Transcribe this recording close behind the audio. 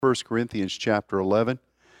1 Corinthians chapter 11.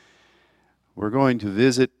 We're going to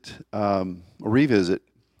revisit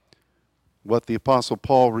what the Apostle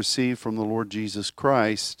Paul received from the Lord Jesus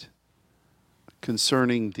Christ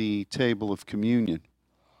concerning the table of communion.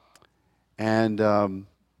 And I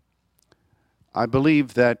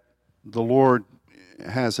believe that the Lord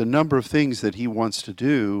has a number of things that He wants to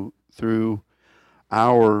do through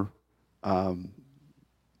our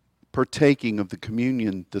partaking of the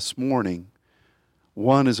communion this morning.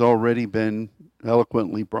 One has already been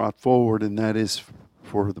eloquently brought forward, and that is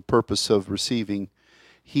for the purpose of receiving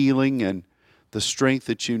healing and the strength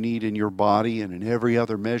that you need in your body and in every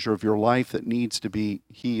other measure of your life that needs to be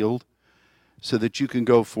healed so that you can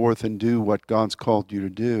go forth and do what God's called you to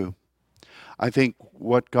do. I think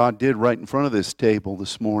what God did right in front of this table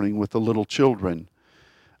this morning with the little children,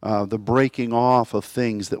 the breaking off of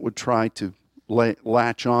things that would try to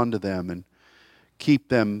latch onto them and keep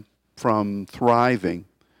them from thriving,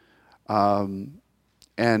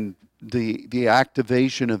 and the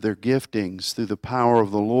activation of their giftings through the power of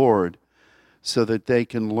the Lord so that they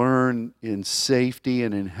can learn in safety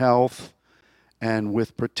and in health and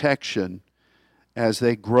with protection as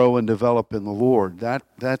they grow and develop in the Lord.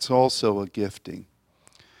 That's also a gifting.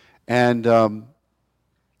 And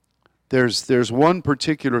there's one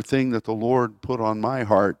particular thing that the Lord put on my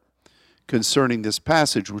heart concerning this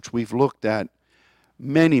passage, which we've looked at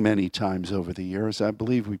many, many times over the years. I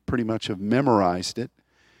believe we pretty much have memorized it,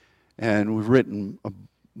 and we've written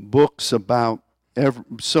books about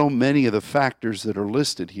so many of the factors that are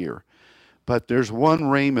listed here. But there's one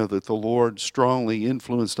rhema that the Lord strongly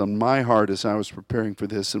influenced on my heart as I was preparing for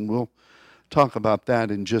this, and we'll talk about that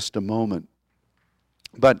in just a moment.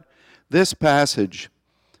 But this passage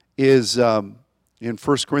is in 1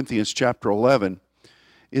 Corinthians chapter 11,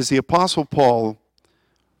 is the Apostle Paul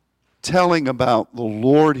telling about the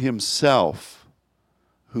Lord Himself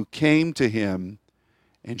who came to him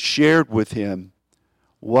and shared with him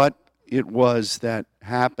what it was that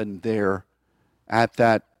happened there at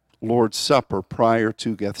that Lord's Supper prior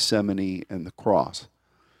to Gethsemane and the cross.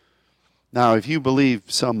 Now, if you believe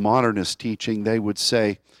some modernist teaching, they would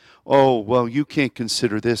say, oh, well, you can't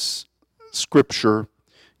consider this scripture,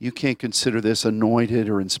 you can't consider this anointed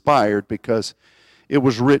or inspired because it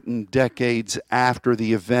was written decades after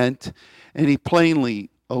the event, and he plainly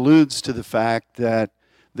alludes to the fact that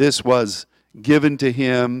this was given to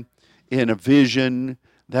him in a vision,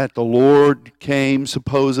 that the Lord came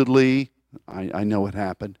supposedly. I know it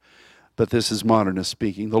happened, but this is modernist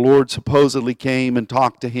speaking. The Lord supposedly came and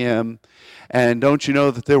talked to him, and don't you know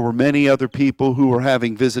that there were many other people who were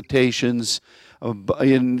having visitations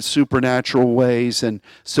in supernatural ways, and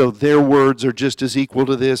so their words are just as equal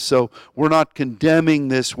to this. So we're not condemning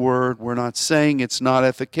this word, we're not saying it's not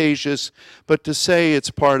efficacious, but to say it's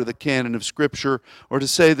part of the canon of Scripture, or to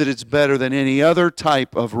say that it's better than any other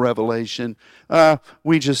type of revelation,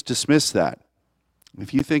 we just dismiss that.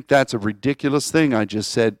 If you think that's a ridiculous thing I just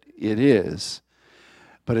said, it is.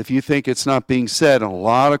 But if you think it's not being said in a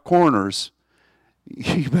lot of corners,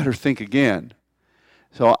 you better think again.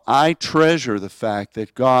 So I treasure the fact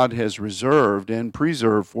that God has reserved and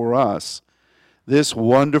preserved for us this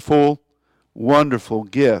wonderful, wonderful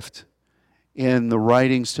gift in the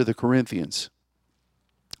writings to the Corinthians.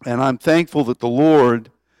 And I'm thankful that the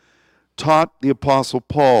Lord taught the Apostle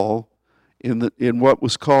Paul in what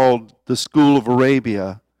was called the School of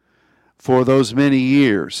Arabia for those many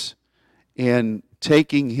years, in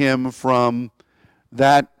taking him from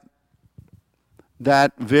that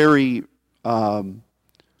very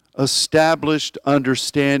established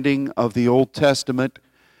understanding of the Old Testament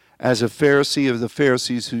as a Pharisee of the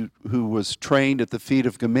Pharisees who was trained at the feet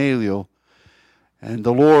of Gamaliel. And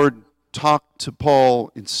the Lord talked to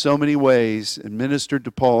Paul in so many ways and ministered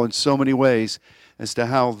to Paul in so many ways as to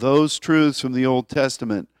how those truths from the Old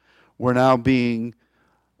Testament were now being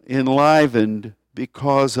enlivened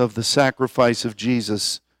because of the sacrifice of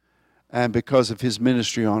Jesus and because of His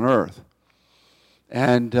ministry on earth.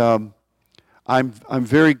 And I'm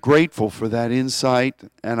very grateful for that insight,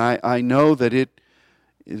 and I know that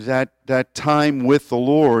that time with the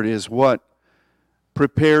Lord is what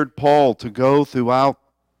prepared Paul to go throughout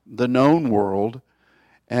the known world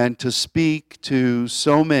and to speak to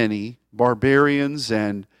so many barbarians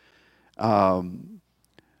and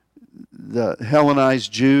the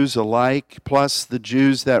Hellenized Jews alike, plus the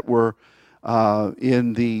Jews that were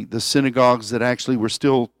in the synagogues that actually were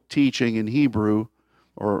still teaching in Hebrew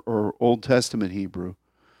or Old Testament Hebrew.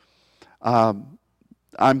 I'm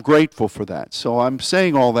grateful for that. So I'm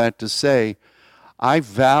saying all that to say I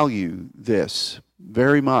value this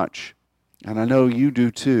very much, and I know you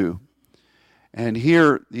do too. And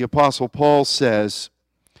here the Apostle Paul says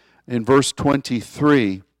in verse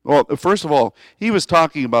 23. Well, first of all, he was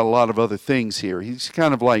talking about a lot of other things here. He's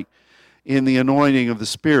kind of like in the anointing of the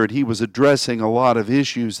Spirit. He was addressing a lot of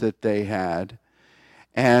issues that they had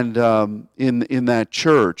and in that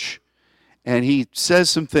church. And he says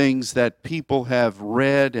some things that people have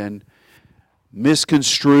read and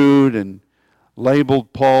misconstrued and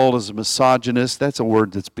labeled Paul as a misogynist. That's a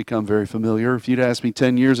word that's become very familiar. If you'd asked me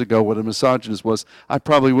 10 years ago what a misogynist was, I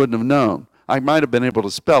probably wouldn't have known. I might have been able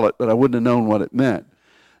to spell it, but I wouldn't have known what it meant.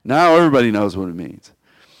 Now everybody knows what it means.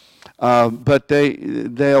 But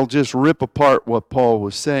they'll just rip apart what Paul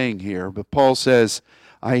was saying here. But Paul says,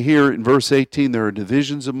 I hear in verse 18, there are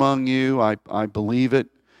divisions among you. I believe it.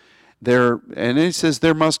 And he says,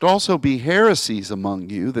 there must also be heresies among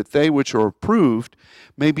you, that they which are approved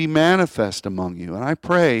may be manifest among you. And I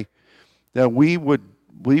pray that we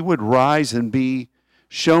would rise and be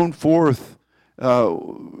shown forth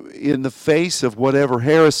in the face of whatever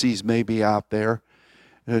heresies may be out there,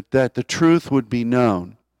 that the truth would be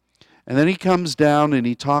known. And then he comes down and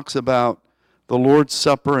he talks about the Lord's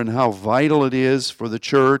Supper and how vital it is for the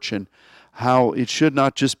church, and how it should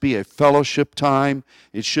not just be a fellowship time.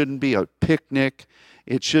 It shouldn't be a picnic.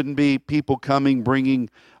 It shouldn't be people coming, bringing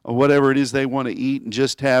whatever it is they want to eat and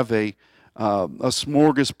just have a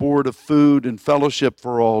smorgasbord of food and fellowship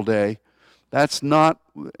for all day. That's not,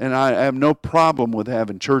 and I have no problem with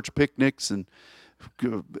having church picnics and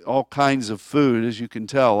all kinds of food. As you can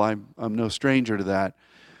tell, I'm no stranger to that.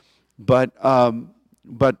 But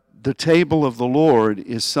the table of the Lord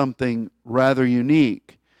is something rather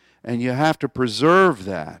unique. And you have to preserve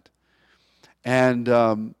that. And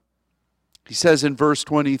he says in verse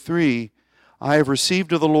 23, I have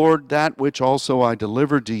received of the Lord that which also I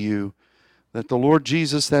delivered to you, that the Lord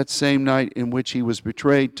Jesus, that same night in which he was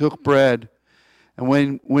betrayed, took bread, and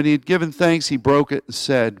when he had given thanks, he broke it and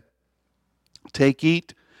said, take,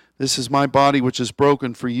 eat, this is my body which is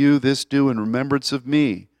broken for you, this do in remembrance of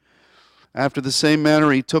me. After the same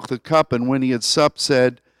manner he took the cup, and when he had supped,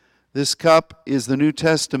 said, this cup is the New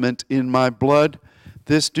Testament in my blood.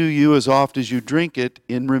 This do you as oft as you drink it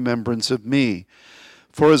in remembrance of me.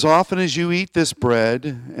 For as often as you eat this bread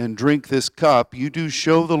and drink this cup, you do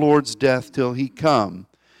show the Lord's death till he come.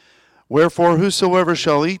 Wherefore whosoever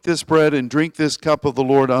shall eat this bread and drink this cup of the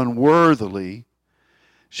Lord unworthily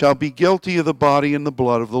shall be guilty of the body and the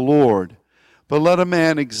blood of the Lord. But let a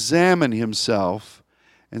man examine himself,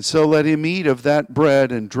 and so let him eat of that bread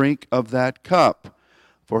and drink of that cup.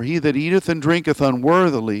 For he that eateth and drinketh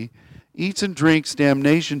unworthily eats and drinks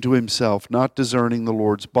damnation to himself, not discerning the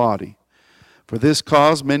Lord's body. For this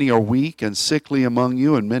cause many are weak and sickly among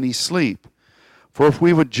you, and many sleep. For if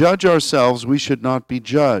we would judge ourselves, we should not be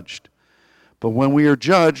judged. But when we are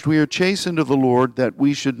judged, we are chastened of the Lord, that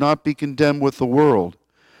we should not be condemned with the world.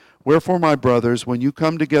 Wherefore, my brothers, when you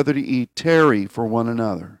come together to eat, tarry for one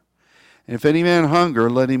another. And if any man hunger,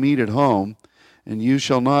 let him eat at home, and you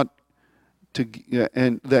shall not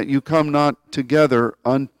and that you come not together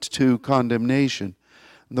unto condemnation.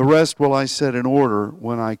 And the rest will I set in order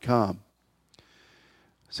when I come.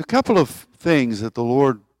 There's a couple of things that the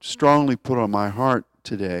Lord strongly put on my heart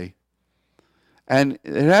today. And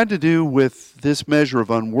it had to do with this measure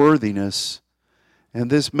of unworthiness and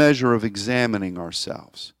this measure of examining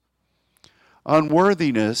ourselves.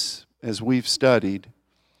 Unworthiness, as we've studied,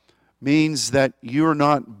 means that you're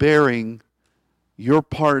not bearing your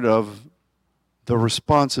part of the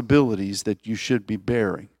responsibilities that you should be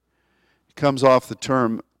bearing. It comes off the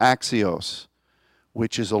term axios,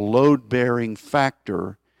 which is a load-bearing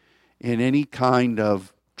factor in any kind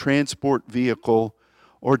of transport vehicle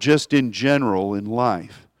or just in general in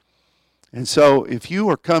life. And so if you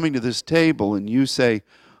are coming to this table and you say,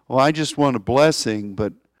 well, I just want a blessing,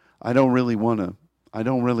 but I don't really want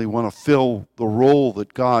to fill the role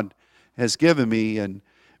that God has given me and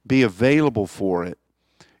be available for it,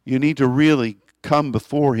 you need to really come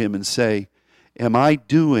before him and say, am I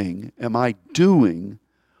doing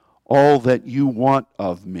all that you want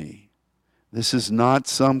of me? This is not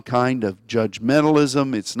some kind of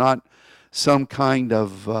judgmentalism. It's not some kind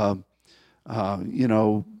of,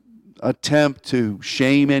 attempt to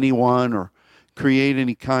shame anyone or create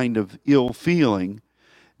any kind of ill feeling.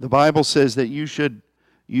 The Bible says that you should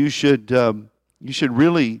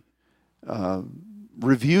really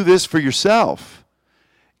review this for yourself,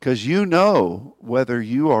 because you know whether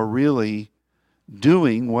you are really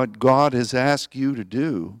doing what God has asked you to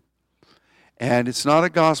do. And it's not a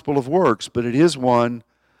gospel of works, but it is one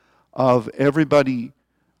of everybody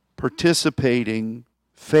participating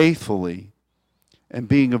faithfully and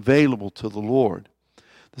being available to the Lord.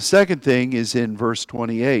 The second thing is in verse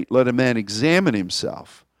 28. Let a man examine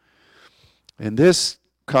himself. And this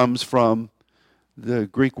comes from the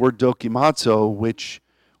Greek word dokimazo, which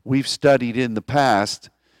we've studied in the past,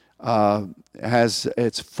 has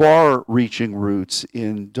its far-reaching roots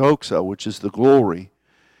in doxa, which is the glory.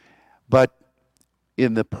 But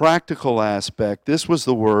in the practical aspect, this was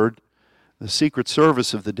the word, the Secret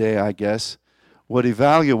Service of the day, I guess, would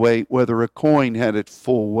evaluate whether a coin had its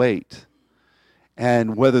full weight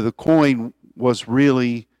and whether the coin was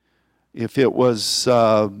really, if it was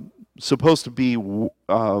supposed to be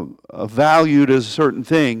valued as a certain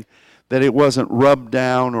thing, that it wasn't rubbed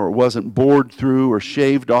down or it wasn't bored through or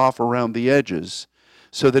shaved off around the edges,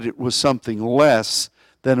 so that it was something less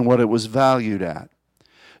than what it was valued at.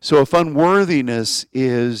 So if unworthiness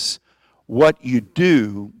is what you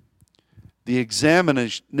do, the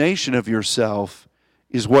examination of yourself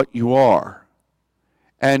is what you are.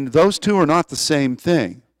 And those two are not the same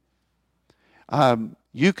thing.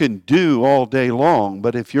 You can do all day long,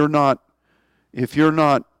 but if you're not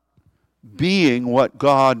being what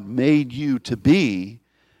God made you to be,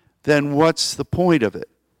 then what's the point of it?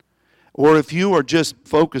 Or if you are just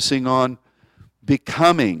focusing on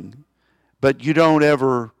becoming, but you don't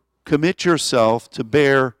ever commit yourself to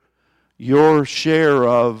bear your share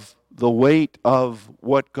of the weight of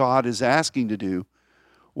what God is asking to do,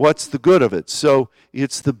 what's the good of it? So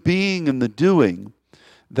it's the being and the doing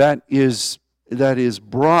that is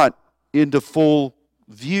brought into full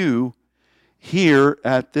view here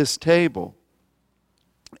at this table.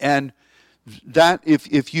 And that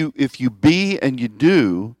if you be and you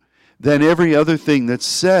do, then every other thing that's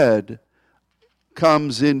said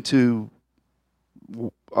comes into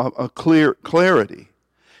a clarity.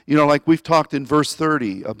 You know, like we've talked in verse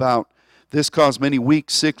 30 about this caused many weak,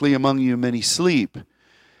 sickly among you, many sleep.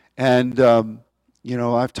 And, you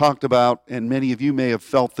know, I've talked about, and many of you may have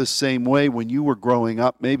felt this same way when you were growing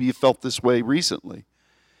up. Maybe you felt this way recently.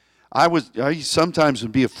 I sometimes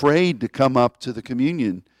would be afraid to come up to the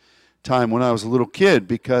communion time when I was a little kid,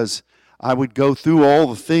 because I would go through all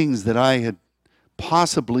the things that I had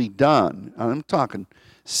possibly done. I'm talking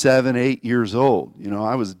 7, 8 years old. You know,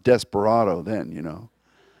 I was a desperado then, you know.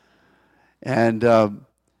 And,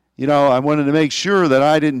 you know, I wanted to make sure that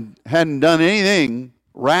I hadn't done anything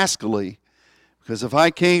rascally, because if I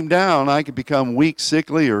came down, I could become weak,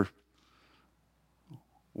 sickly, or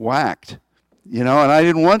whacked, you know, and I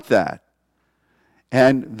didn't want that.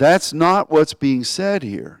 And that's not what's being said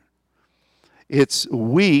here. It's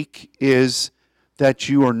weak is that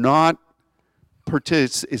you are not,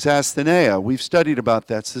 it's astheneia. We've studied about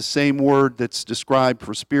that. It's the same word that's described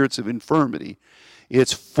for spirits of infirmity.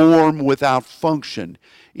 It's form without function.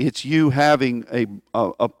 It's you having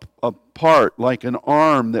a part, like an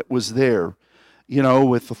arm that was there, you know,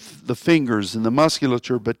 with the fingers and the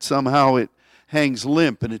musculature, but somehow it hangs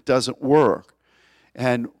limp and it doesn't work.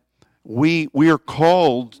 And we are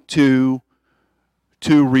called to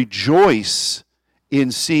rejoice in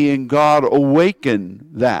seeing God awaken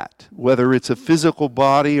that, whether it's a physical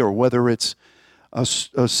body or whether it's a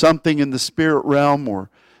something in the spirit realm or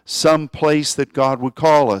some place that God would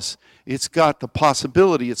call us. It's got the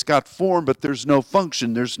possibility, it's got form, but there's no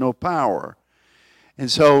function, there's no power. And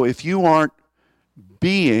so if you aren't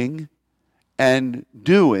being and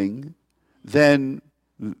doing, then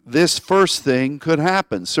this first thing could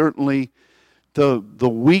happen. Certainly the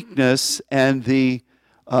weakness and the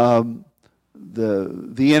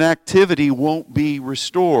inactivity won't be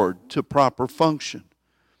restored to proper function.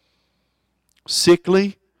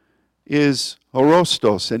 Sickly is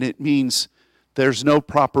horostos, and it means there's no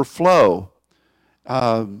proper flow.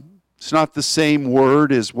 It's not the same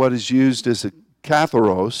word as what is used as a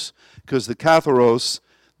katharos, because the katharos,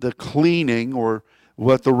 the cleaning, or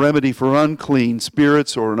what the remedy for unclean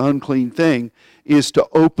spirits or an unclean thing, is to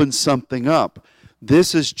open something up.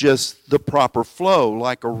 This is just the proper flow,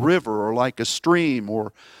 like a river or like a stream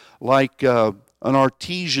or like an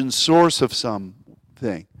artesian source of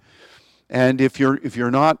something. And if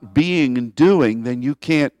you're not being and doing, then you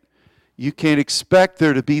can't expect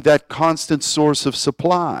there to be that constant source of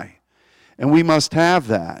supply. And we must have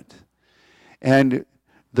that. And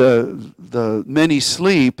the many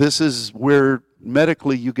sleep, this is where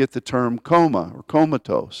medically you get the term coma or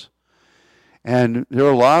comatose. And there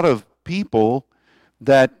are a lot of people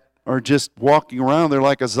that are just walking around, they're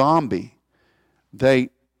like a zombie. They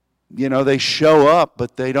show up,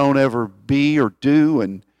 but they don't ever be or do.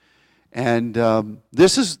 And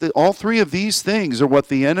this is all three of these things are what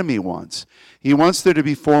the enemy wants. He wants there to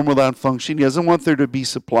be form without function. He doesn't want there to be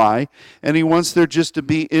supply, and he wants there just to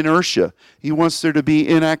be inertia. He wants there to be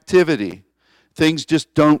inactivity. Things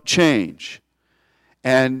just don't change.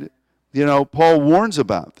 And, Paul warns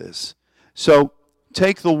about this. So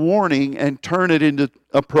take the warning and turn it into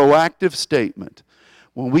a proactive statement.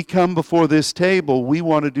 When we come before this table, we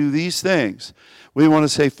want to do these things. We want to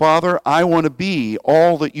say, Father, I want to be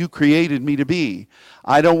all that you created me to be.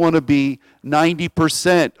 I don't want to be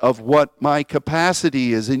 90% of what my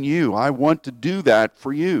capacity is in you. I want to do that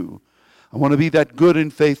for you. I want to be that good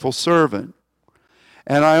and faithful servant.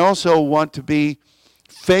 And I also want to be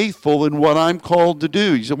faithful in what I'm called to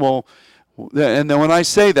do. You say, well, and then when I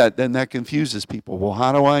say that, then that confuses people. Well,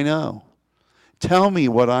 how do I know? Tell me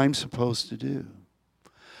what I'm supposed to do.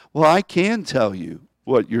 Well, I can tell you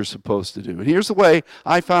what you're supposed to do. And here's the way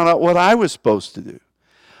I found out what I was supposed to do.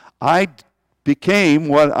 I became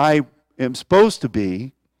what I am supposed to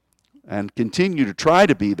be and continue to try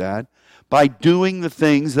to be that by doing the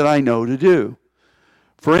things that I know to do.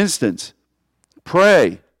 For instance,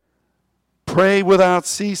 pray. Pray without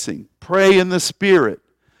ceasing. Pray in the Spirit.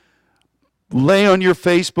 Lay on your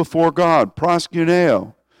face before God.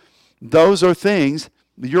 Proskuneo. Those are things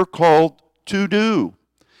that you're called to do.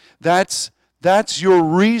 That's your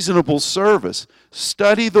reasonable service.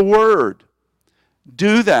 Study the Word.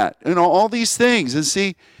 Do that. All these things. And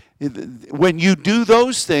see, when you do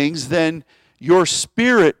those things, then your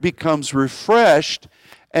spirit becomes refreshed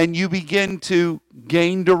and you begin to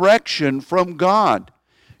gain direction from God.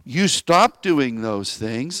 You stop doing those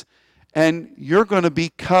things and you're going to be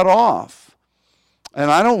cut off.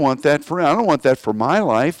 And I don't want that for my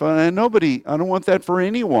life. I don't want that for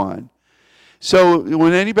anyone. So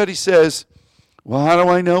when anybody says, well, how do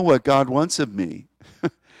I know what God wants of me?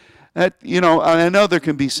 I know there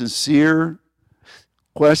can be sincere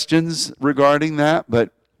questions regarding that,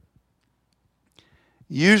 but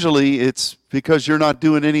usually it's because you're not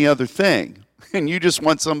doing any other thing, and you just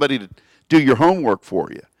want somebody to do your homework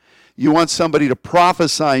for you. You want somebody to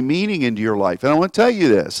prophesy meaning into your life. And I want to tell you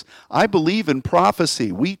this. I believe in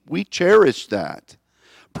prophecy. We cherish that.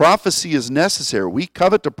 Prophecy is necessary. We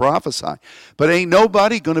covet to prophesy. But ain't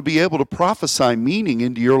nobody going to be able to prophesy meaning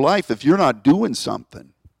into your life if you're not doing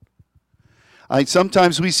something.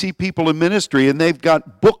 Sometimes we see people in ministry and they've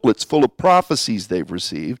got booklets full of prophecies they've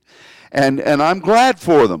received. And I'm glad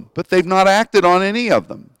for them, but they've not acted on any of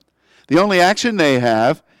them. The only action they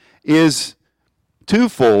have is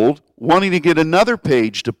twofold, wanting to get another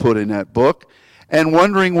page to put in that book and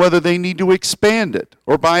wondering whether they need to expand it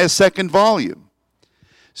or buy a second volume.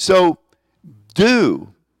 So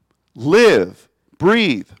do, live,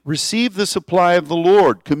 breathe, receive the supply of the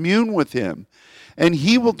Lord, commune with Him, and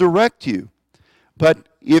He will direct you. But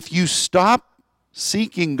if you stop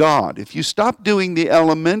seeking God, if you stop doing the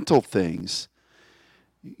elemental things,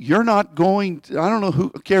 you're not going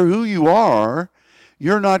to, care who you are,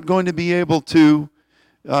 you're not going to be able to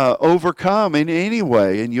overcome in any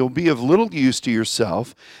way, and you'll be of little use to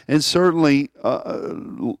yourself, and certainly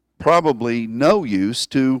probably no use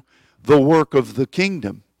to the work of the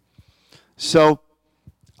kingdom. So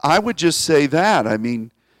I would just say that. I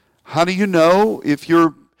mean, how do you know if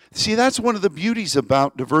you're... See, that's one of the beauties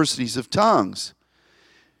about diversities of tongues.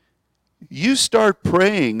 You start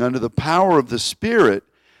praying under the power of the Spirit,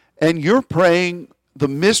 and you're praying the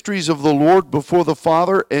mysteries of the Lord before the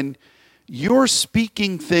Father, and you're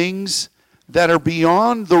speaking things that are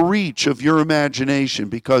beyond the reach of your imagination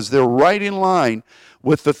because they're right in line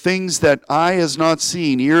with the things that eye has not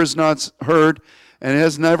seen, ear has not heard, and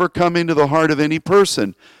has never come into the heart of any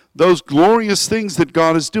person. Those glorious things that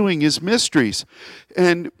God is doing is mysteries.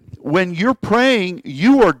 And when you're praying,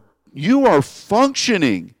 you are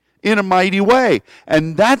functioning in a mighty way.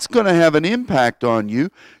 And that's going to have an impact on you.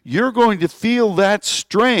 You're going to feel that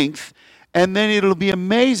strength, and then it'll be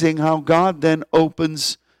amazing how God then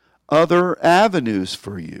opens other avenues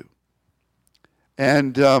for you.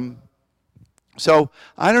 And so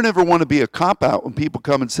I don't ever want to be a cop-out when people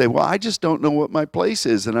come and say, well, I just don't know what my place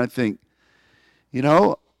is. And I think,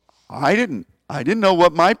 I didn't know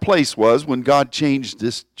what my place was when God changed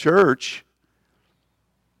this church.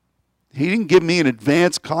 He didn't give me an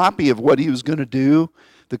advance copy of what He was going to do,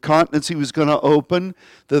 the continents He was going to open,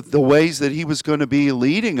 the ways that He was going to be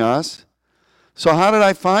leading us. So how did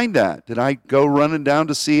I find that? Did I go running down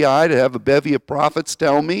to CI to have a bevy of prophets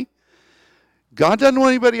tell me? God doesn't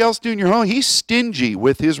want anybody else doing your home. He's stingy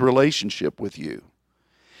with His relationship with you.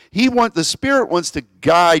 The Spirit wants to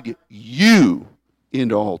guide you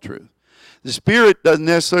into all truth. The Spirit doesn't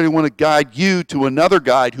necessarily want to guide you to another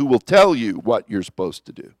guide who will tell you what you're supposed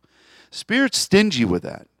to do. Spirit's stingy with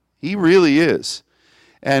that. He really is.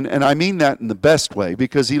 And I mean that in the best way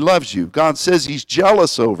because He loves you. God says He's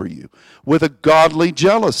jealous over you with a godly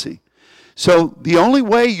jealousy. So the only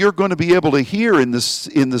way you're going to be able to hear in the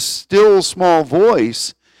still small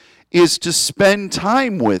voice is to spend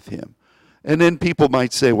time with Him. And then people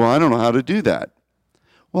might say, well, I don't know how to do that.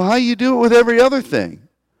 Well, how you do it with every other thing?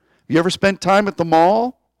 You ever spent time at the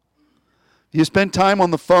mall? You spend time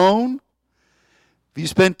on the phone? You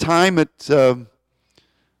spend time at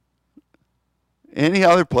any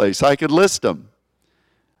other place? I could list them.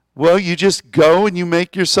 Well, you just go and you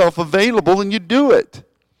make yourself available and you do it.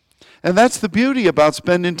 And that's the beauty about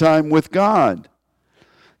spending time with God.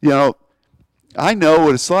 You know, I know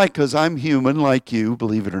what it's like because I'm human like you,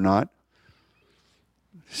 believe it or not.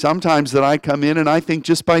 Sometimes that I come in and I think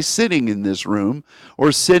just by sitting in this room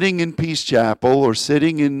or sitting in Peace Chapel or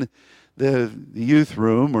sitting in the youth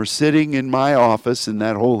room or sitting in my office in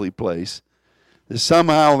that holy place, that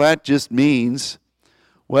somehow that just means,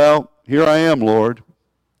 well, here I am, Lord.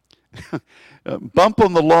 Bump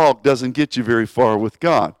on the log doesn't get you very far with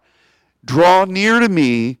God. Draw near to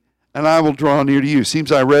me, and I will draw near to you.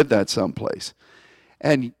 Seems I read that someplace.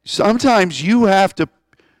 And sometimes you have to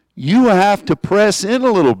press in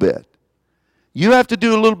a little bit. You have to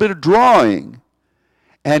do a little bit of drawing.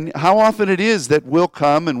 And how often it is that we'll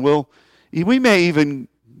come and we may even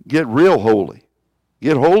get real holy,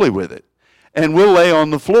 get holy with it. And we'll lay on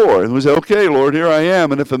the floor and we say, okay, Lord, here I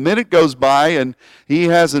am. And if a minute goes by and he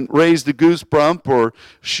hasn't raised a goosebump or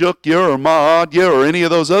shook you or maawed you or any of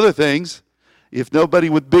those other things, if nobody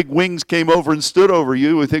with big wings came over and stood over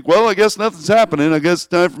you, we think, well, I guess nothing's happening. I guess it's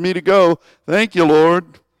time for me to go. Thank you,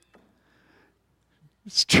 Lord.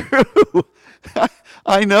 It's true.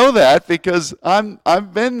 I know that because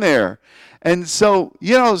I've been there. And so,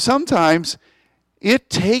 sometimes it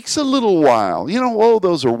takes a little while.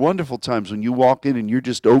 Those are wonderful times when you walk in and you're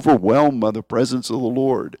just overwhelmed by the presence of the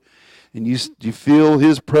Lord. And you feel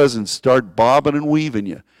his presence start bobbing and weaving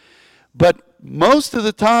you. But most of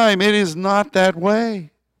the time, it is not that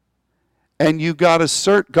way. And you got to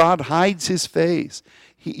search. God hides his face.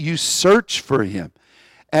 You search for him.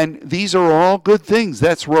 And these are all good things.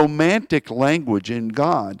 That's romantic language in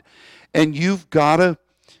God. And you've got to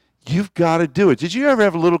do it. Did you ever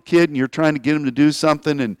have a little kid and you're trying to get them to do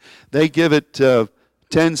something and they give it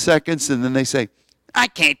 10 seconds and then they say, I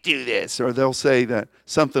can't do this, or they'll say that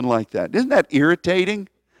something like that. Isn't that irritating?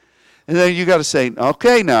 And then you got to say,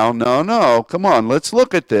 okay, now, no, come on, let's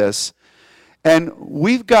look at this. And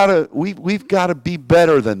we've got to be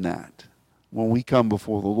better than that when we come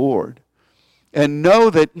before the Lord. And know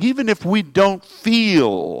that even if we don't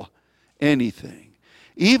feel anything,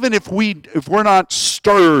 even if we're not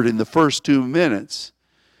stirred in the first 2 minutes,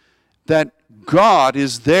 that God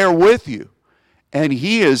is there with you. And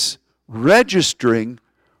he is registering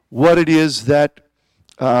what it is that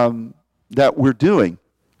we're doing.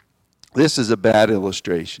 This is a bad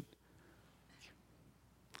illustration.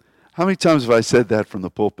 How many times have I said that from the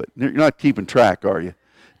pulpit? You're not keeping track, are you?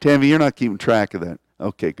 Tammy, you're not keeping track of that.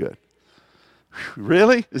 Okay, good.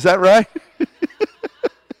 Really? Is that right?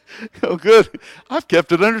 Oh, good. I've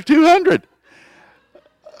kept it under 200.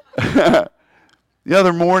 The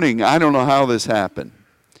other morning, I don't know how this happened,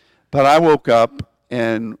 but I woke up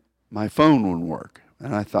and my phone wouldn't work.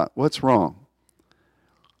 And I thought, what's wrong?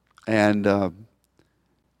 And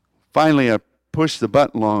finally, I pushed the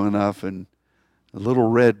button long enough and a little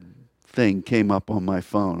red thing came up on my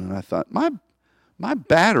phone. And I thought, my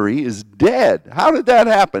battery is dead. How did that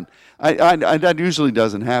happen? That usually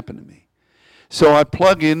doesn't happen to me. So I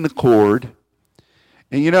plug in the cord,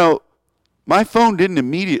 and my phone didn't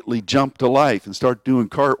immediately jump to life and start doing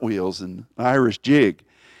cartwheels and Irish jig.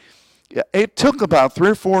 It took about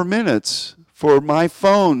 3 or 4 minutes for my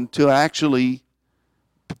phone to actually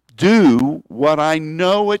do what I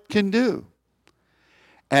know it can do.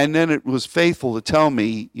 And then it was faithful to tell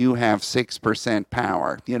me, you have 6%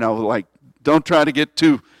 power. Don't try to get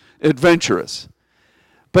too adventurous.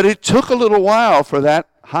 But it took a little while for that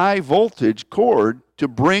high voltage cord to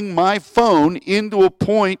bring my phone into a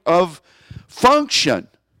point of function.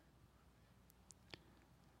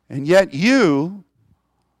 And yet you,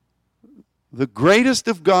 the greatest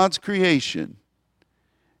of God's creation,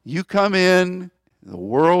 you come in, the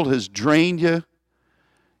world has drained you.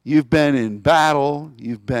 You've been in battle.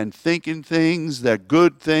 You've been thinking things, that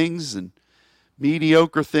good things and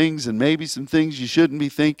mediocre things and maybe some things you shouldn't be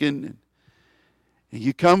thinking. And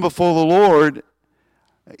you come before the Lord,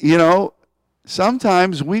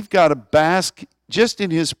 sometimes we've got to bask just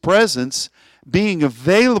in his presence, being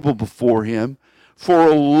available before him for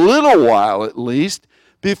a little while at least,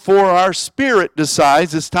 before our spirit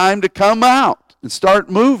decides it's time to come out and start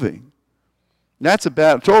moving. That's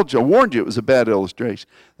I told you, I warned you it was a bad illustration.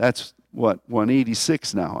 That's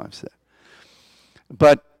 186 now, I've said.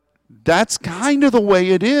 But that's kind of the way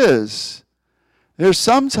it is. There's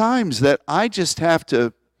some times that I just have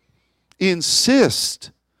to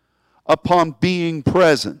insist upon being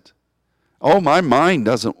present. Oh, my mind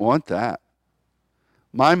doesn't want that.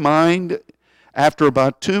 My mind, after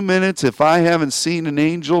about 2 minutes, if I haven't seen an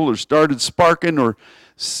angel or started sparking or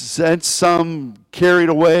sense some carried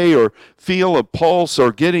away or feel a pulse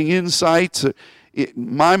or getting insights,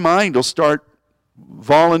 my mind will start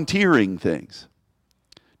volunteering things.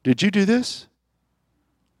 Did you do this?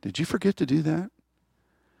 Did you forget to do that?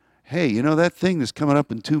 Hey, you know that thing that's coming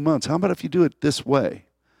up in 2 months, how about if you do it this way?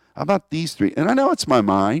 How about these three? And I know it's my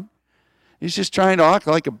mind. He's just trying to act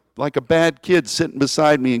like a bad kid sitting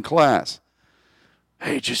beside me in class.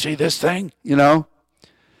 Hey, did you see this thing? You know,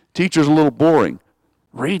 teacher's a little boring.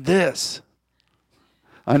 Read this.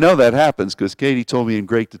 I know that happens because Katie told me in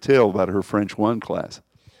great detail about her French 1 class.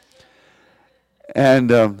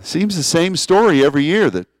 And seems the same story every year.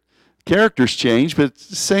 The characters change, but it's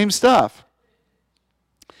the same stuff.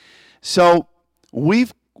 So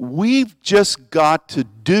we've just got to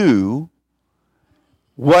do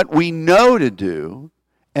what we know to do,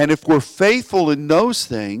 and if we're faithful in those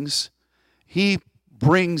things, He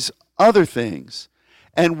brings other things.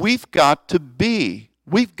 And we've got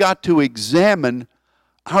to examine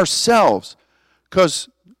ourselves, because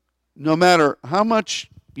no matter how much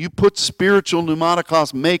you put spiritual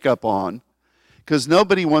pneumaticos makeup on, because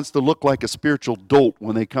nobody wants to look like a spiritual dolt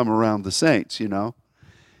when they come around the saints, you know.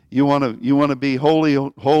 You want to be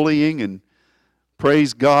holying and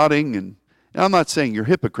praise Godding, and I'm not saying you're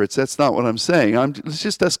hypocrites. That's not what I'm saying. It's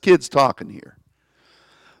just us kids talking here.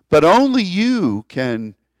 But only you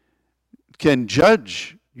can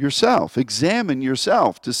judge yourself, examine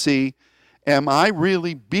yourself to see, am I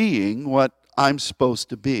really being what I'm supposed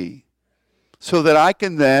to be? So that I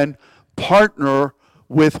can then partner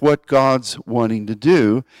with what God's wanting to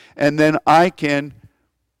do, and then I can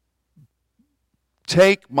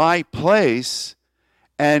take my place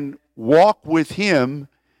and walk with Him,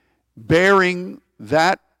 bearing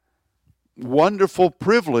that wonderful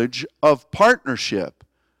privilege of partnership,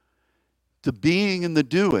 the being and the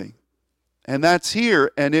doing. And that's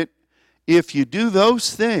here. And if you do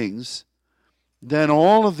those things, then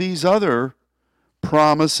all of these other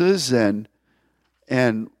promises and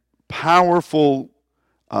powerful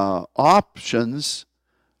options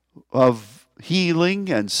of healing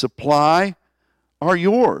and supply are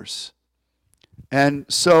yours. And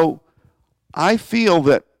so I feel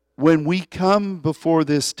that when we come before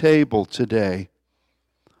this table today,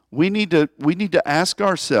 we need to ask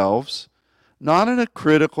ourselves, not in a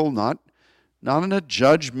critical, not in a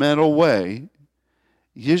judgmental way.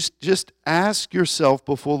 Just ask yourself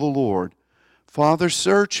before the Lord, Father,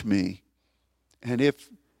 search me. And if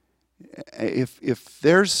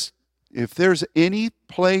there's any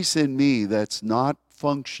place in me that's not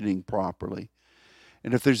functioning properly,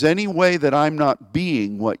 and if there's any way that I'm not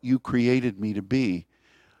being what you created me to be,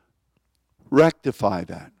 rectify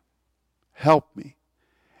that. Help me.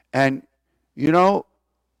 And you know,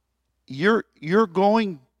 you've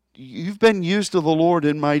been used to the Lord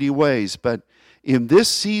in mighty ways, but in this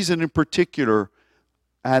season in particular,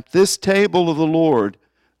 at this table of the Lord,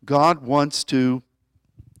 God wants to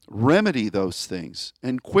remedy those things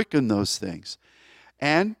and quicken those things.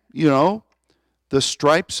 And, you know, the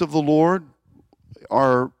stripes of the Lord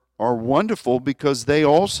are wonderful because they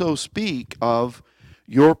also speak of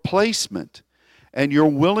your placement and your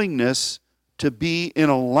willingness to be in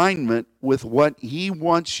alignment with what He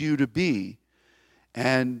wants you to be.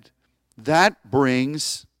 And that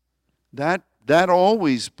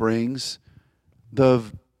always brings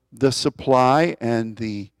the supply and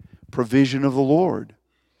the provision of the Lord.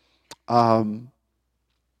 Sometimes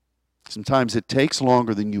it takes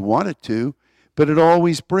longer than you want it to, but it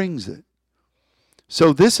always brings it.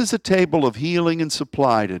 So this is a table of healing and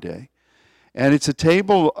supply today. And it's a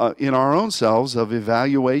table in our own selves of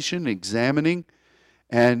evaluation, examining,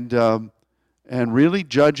 and really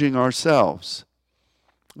judging ourselves.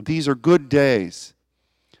 These are good days.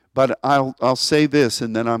 But I'll say this,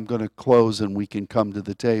 and then I'm going to close and we can come to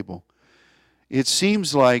the table. It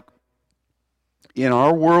seems like in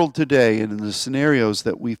our world today and in the scenarios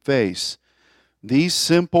that we face, these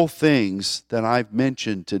simple things that I've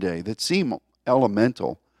mentioned today that seem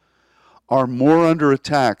elemental are more under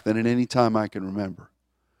attack than at any time I can remember.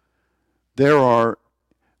 There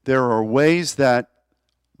are ways that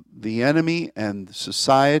the enemy and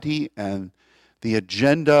society and the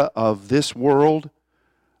agenda of this world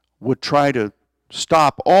would try to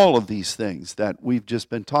stop all of these things that we've just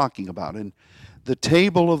been talking about. And the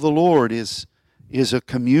table of the Lord is a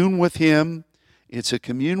commune with Him. It's a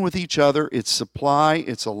commune with each other. It's supply,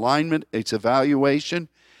 it's alignment, it's evaluation,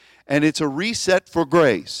 and it's a reset for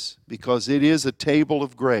grace, because it is a table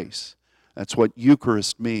of grace. That's what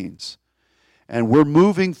Eucharist means. And we're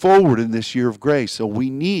moving forward in this year of grace, so we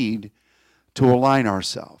need to align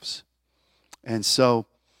ourselves. And so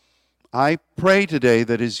I pray today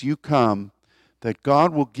that as you come, that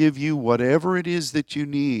God will give you whatever it is that you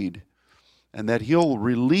need, and that He'll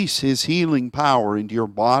release His healing power into your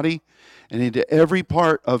body and into every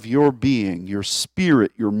part of your being, your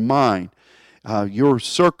spirit, your mind, your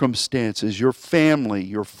circumstances, your family,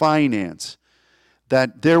 your finance,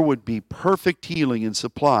 that there would be perfect healing and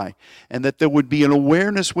supply, and that there would be an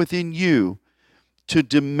awareness within you to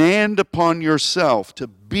demand upon yourself to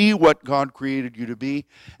be what God created you to be,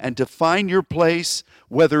 and to find your place,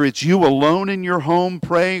 whether it's you alone in your home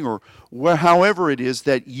praying or however it is,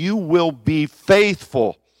 that you will be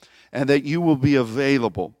faithful and that you will be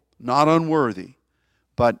available, not unworthy,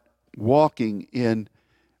 but walking in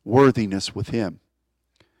worthiness with Him.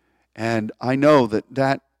 And I know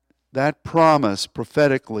that promise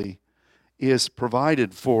prophetically is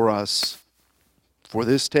provided for us for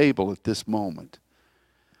this table at this moment.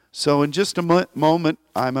 So in just a moment,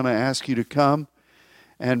 I'm going to ask you to come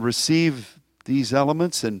and receive these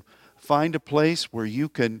elements and find a place where you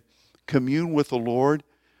can commune with the Lord.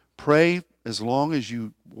 Pray as long as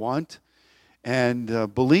you want.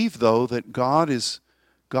 And believe, though, that God is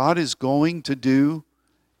going to do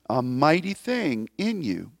a mighty thing in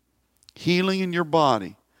you. Healing in your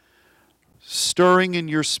body. Stirring in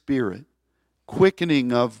your spirit.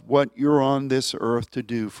 Quickening of what you're on this earth to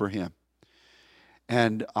do for Him.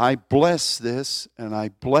 And I bless this, and I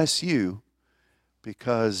bless you,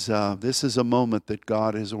 because this is a moment that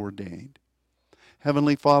God has ordained.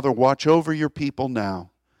 Heavenly Father, watch over your people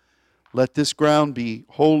now. Let this ground be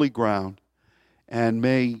holy ground, and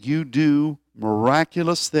may you do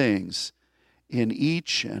miraculous things in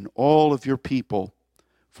each and all of your people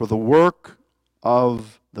for the work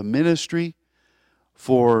of the ministry,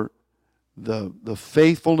 for the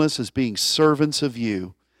faithfulness as being servants of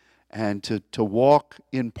you, and to walk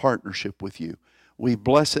in partnership with you. We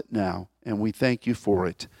bless it now, and we thank you for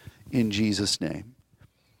it. In Jesus' name,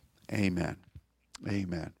 amen.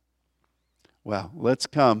 Amen. Well, let's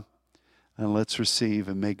come and let's receive,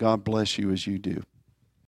 and may God bless you as you do.